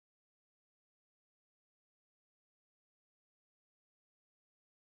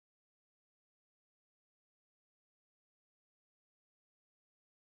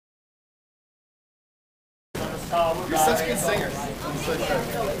You're such good singers.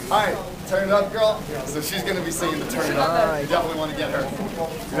 Alright, turn it up, girl. So she's going to be singing the Turn It Up. You definitely want to get her.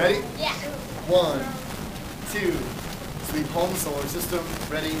 You ready? Yeah. 1, 2, Sweet Home Solar System.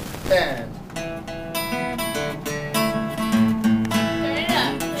 Ready? And. Turn it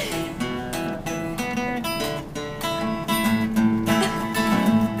up.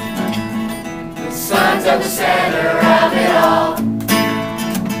 The sun's at the center of it all.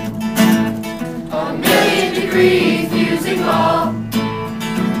 1,000,000 degrees fusing all.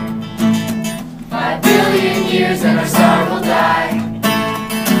 5 billion years and our star will die.